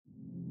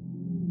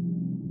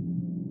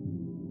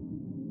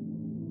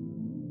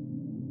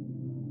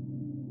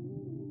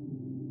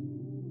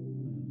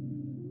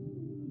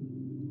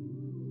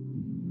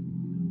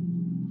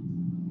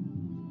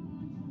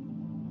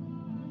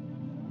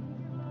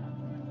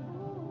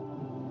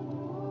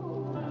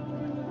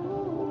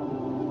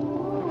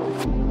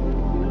You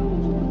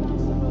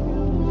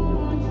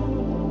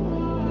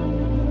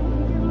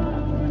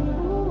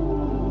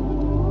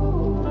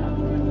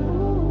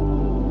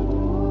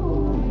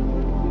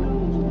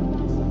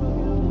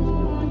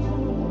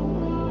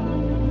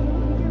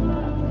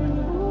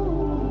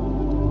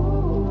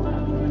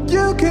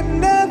could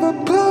never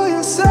pull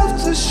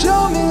yourself to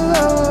show me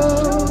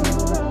love.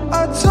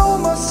 I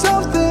told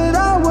myself that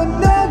I would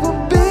never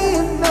be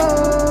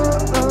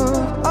enough.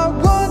 I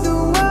wonder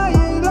why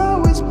you'd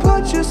always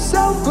put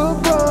yourself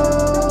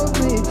above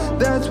me.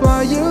 That's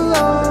why you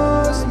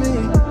lost me.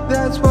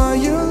 That's why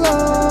you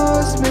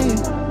lost me.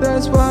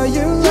 That's why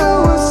you lost me.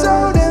 You were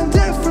so damn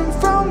different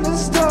from the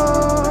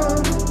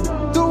start.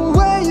 The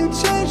way you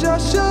changed, I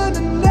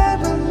should've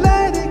never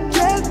let it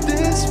get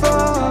this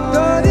far.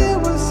 Thought it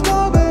was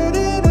small, but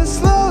it has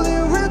slowly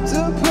ripped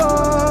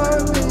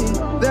apart me.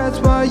 That's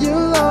why you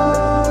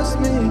lost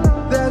me.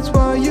 That's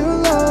why you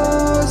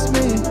lost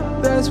me.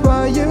 That's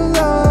why you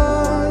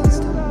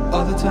lost.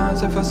 All the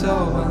times I felt so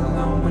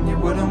alone when you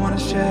wouldn't want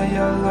to share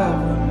your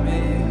love with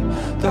me.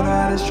 Thought I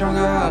had a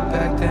stronger heart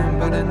back then,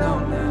 but I know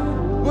now.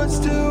 What's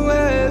too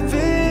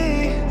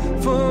heavy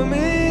for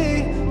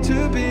me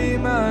to be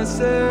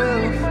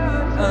myself?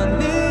 I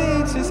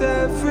need to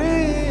set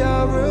free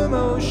our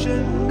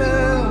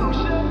emotional.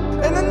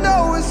 And I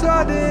know it's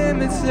hard to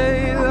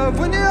imitate love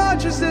when your heart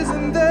just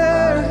isn't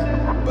there.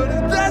 But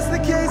if that's the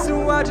case,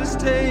 then why just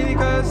take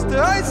us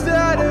to heights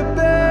that I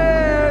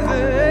bear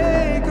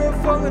the ache of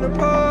falling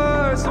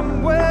apart?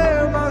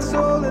 Somewhere my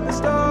soul in the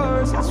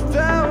stars has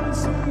found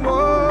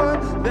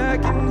someone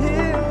that can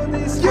heal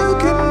these scars. You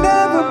could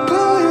never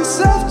pull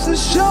yourself to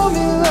show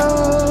me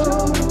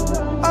love.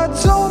 I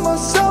told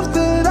myself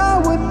that I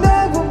would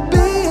never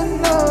be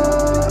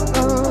enough.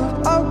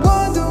 I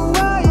wonder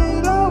why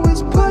you'd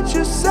always put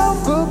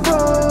yourself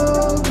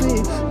above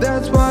me.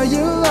 That's why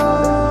you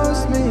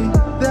lost me.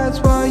 That's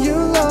why you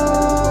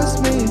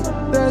lost me.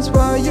 That's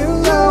why you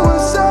lost me. You were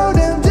so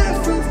damn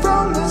different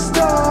from the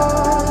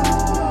start.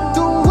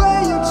 The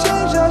way you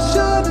changed, I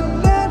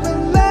should've never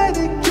let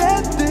it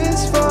get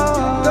this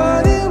far.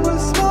 Thought it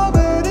was small,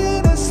 but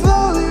it has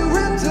slowly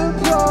ripped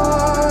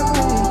apart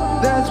me.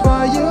 That's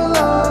why you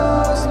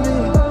lost me.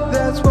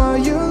 That's why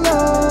you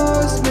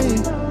lost me.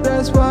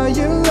 That's why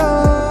you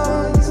lost me.